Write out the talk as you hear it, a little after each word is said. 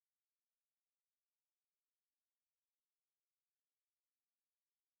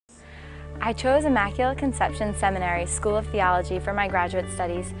I chose Immaculate Conception Seminary School of Theology for my graduate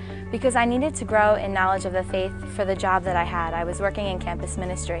studies because I needed to grow in knowledge of the faith for the job that I had. I was working in campus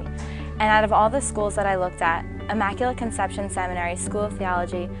ministry. And out of all the schools that I looked at, Immaculate Conception Seminary School of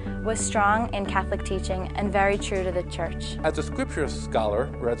Theology was strong in Catholic teaching and very true to the Church. As a Scripture scholar,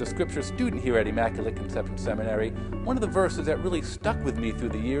 or as a Scripture student here at Immaculate Conception Seminary, one of the verses that really stuck with me through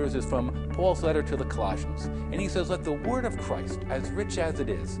the years is from Paul's letter to the Colossians. And he says, "Let the word of Christ, as rich as it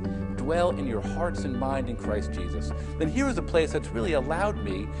is, dwell in your hearts and mind in Christ Jesus." Then here is a place that's really allowed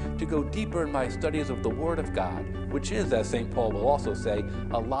me to go deeper in my studies of the Word of God, which is, as St. Paul will also say,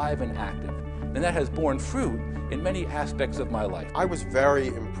 alive and active. And that has borne fruit in many aspects of my life. I was very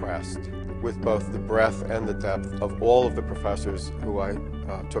impressed with both the breadth and the depth of all of the professors who I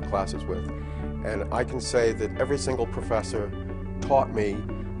took classes with. And I can say that every single professor taught me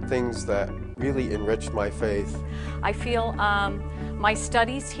things that really enriched my faith. I feel my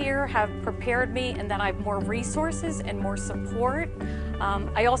studies here have prepared me and that I have more resources and more support.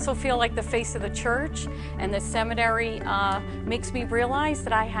 I also feel like the face of the Church and the seminary makes me realize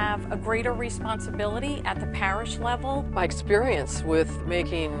that I have a greater responsibility at the parish level. My experience with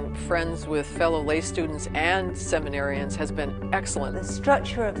making friends with fellow lay students and seminarians has been excellent. The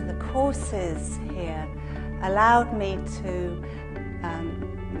structure of the courses here allowed me to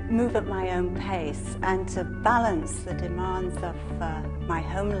move at my own pace and to balance the demands of my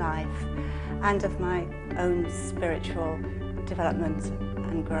home life and of my own spiritual development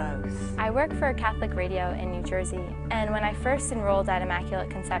and growth. I work for Catholic Radio in New Jersey, and when I first enrolled at Immaculate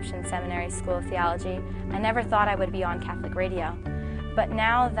Conception Seminary School of Theology, I never thought I would be on Catholic Radio. But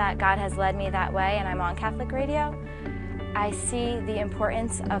now that God has led me that way and I'm on Catholic Radio, I see the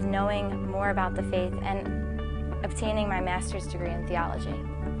importance of knowing more about the faith and obtaining my master's degree in theology.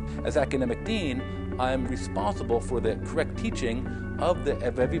 As academic dean, I'm responsible for the correct teaching of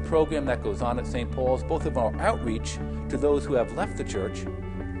every program that goes on at St. Paul's, both of our outreach to those who have left the Church,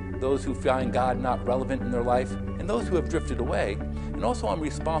 those who find God not relevant in their life, and those who have drifted away. And also I'm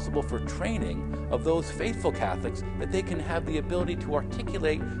responsible for training of those faithful Catholics that they can have the ability to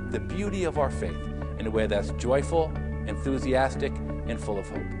articulate the beauty of our faith in a way that's joyful, enthusiastic, and full of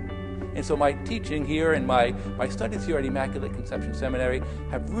hope. And so my teaching here and my studies here at Immaculate Conception Seminary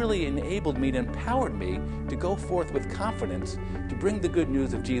have really enabled me and empowered me to go forth with confidence to bring the good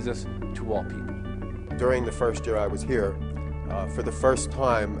news of Jesus to all people. During the first year I was here, for the first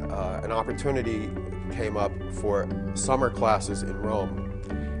time, an opportunity came up for summer classes in Rome.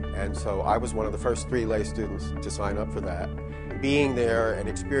 And so I was one of the first 3 lay students to sign up for that. Being there and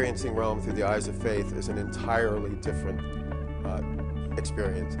experiencing Rome through the eyes of faith is an entirely different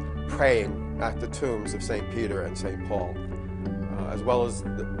experience. Praying at the tombs of St. Peter and St. Paul, as well as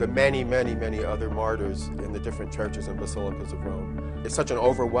the many, many, many other martyrs in the different churches and basilicas of Rome. It's such an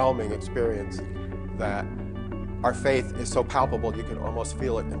overwhelming experience that our faith is so palpable you can almost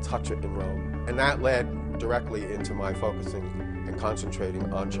feel it and touch it in Rome. And that led directly into my focusing and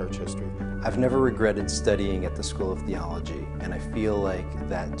concentrating on church history. I've never regretted studying at the School of Theology, and I feel like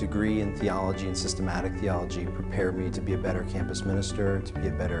that degree in theology and systematic theology prepared me to be a better campus minister, to be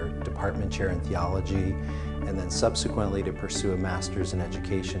a better department chair in theology, and then subsequently to pursue a master's in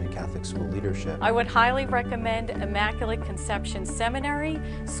education and Catholic school leadership. I would highly recommend Immaculate Conception Seminary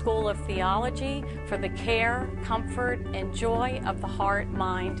School of Theology for the care, comfort, and joy of the heart,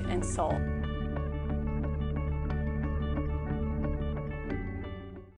 mind, and soul.